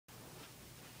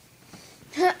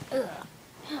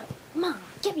Mom,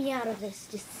 get me out of this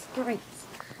disgrace.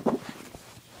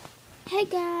 Hey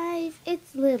guys,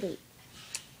 it's Lily.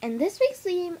 And this week's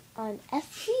theme on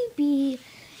SCB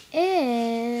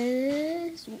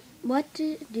is what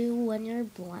to do when you're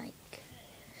blank.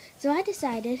 So I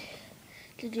decided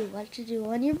to do what to do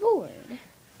when you're bored.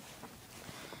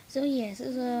 So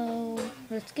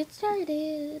let's get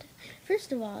started.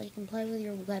 First of all, you can play with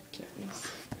your webkins.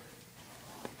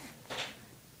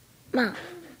 Mom,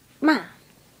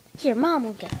 here, Mom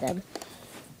will get them.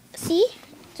 See?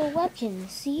 It's a webkin,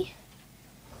 see?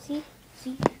 See?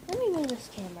 Let me move this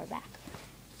camera back.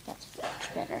 That's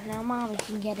much better. Now, Mom, you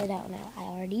can get it out now. I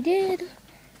already did.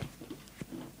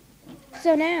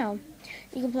 So now,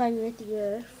 you can play with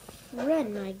your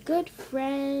friend, my good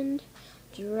friend.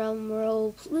 Drum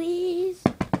roll, please.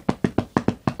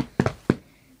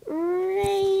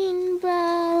 Rainbow.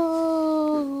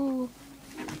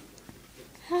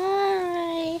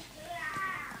 Hi.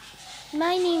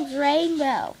 My name's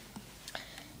Rainbow.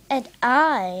 And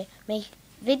I make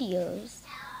videos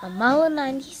on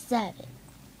Mala97.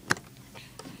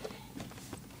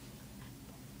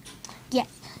 Yes.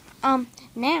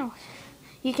 Now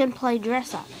you can play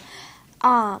dress up.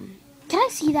 Can I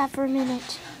see that for a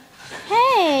minute?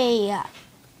 Hey!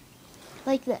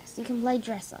 Like this. You can play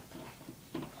dress up.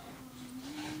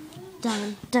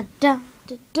 Dun dun dun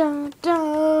dun dun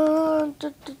dun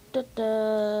dun dun dun.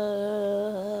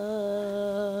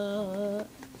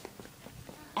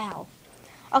 Ow.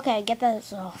 Okay, get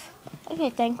this off. Okay,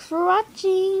 thanks for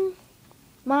watching.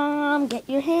 Mom, get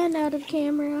your hand out of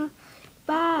camera.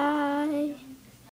 Bye.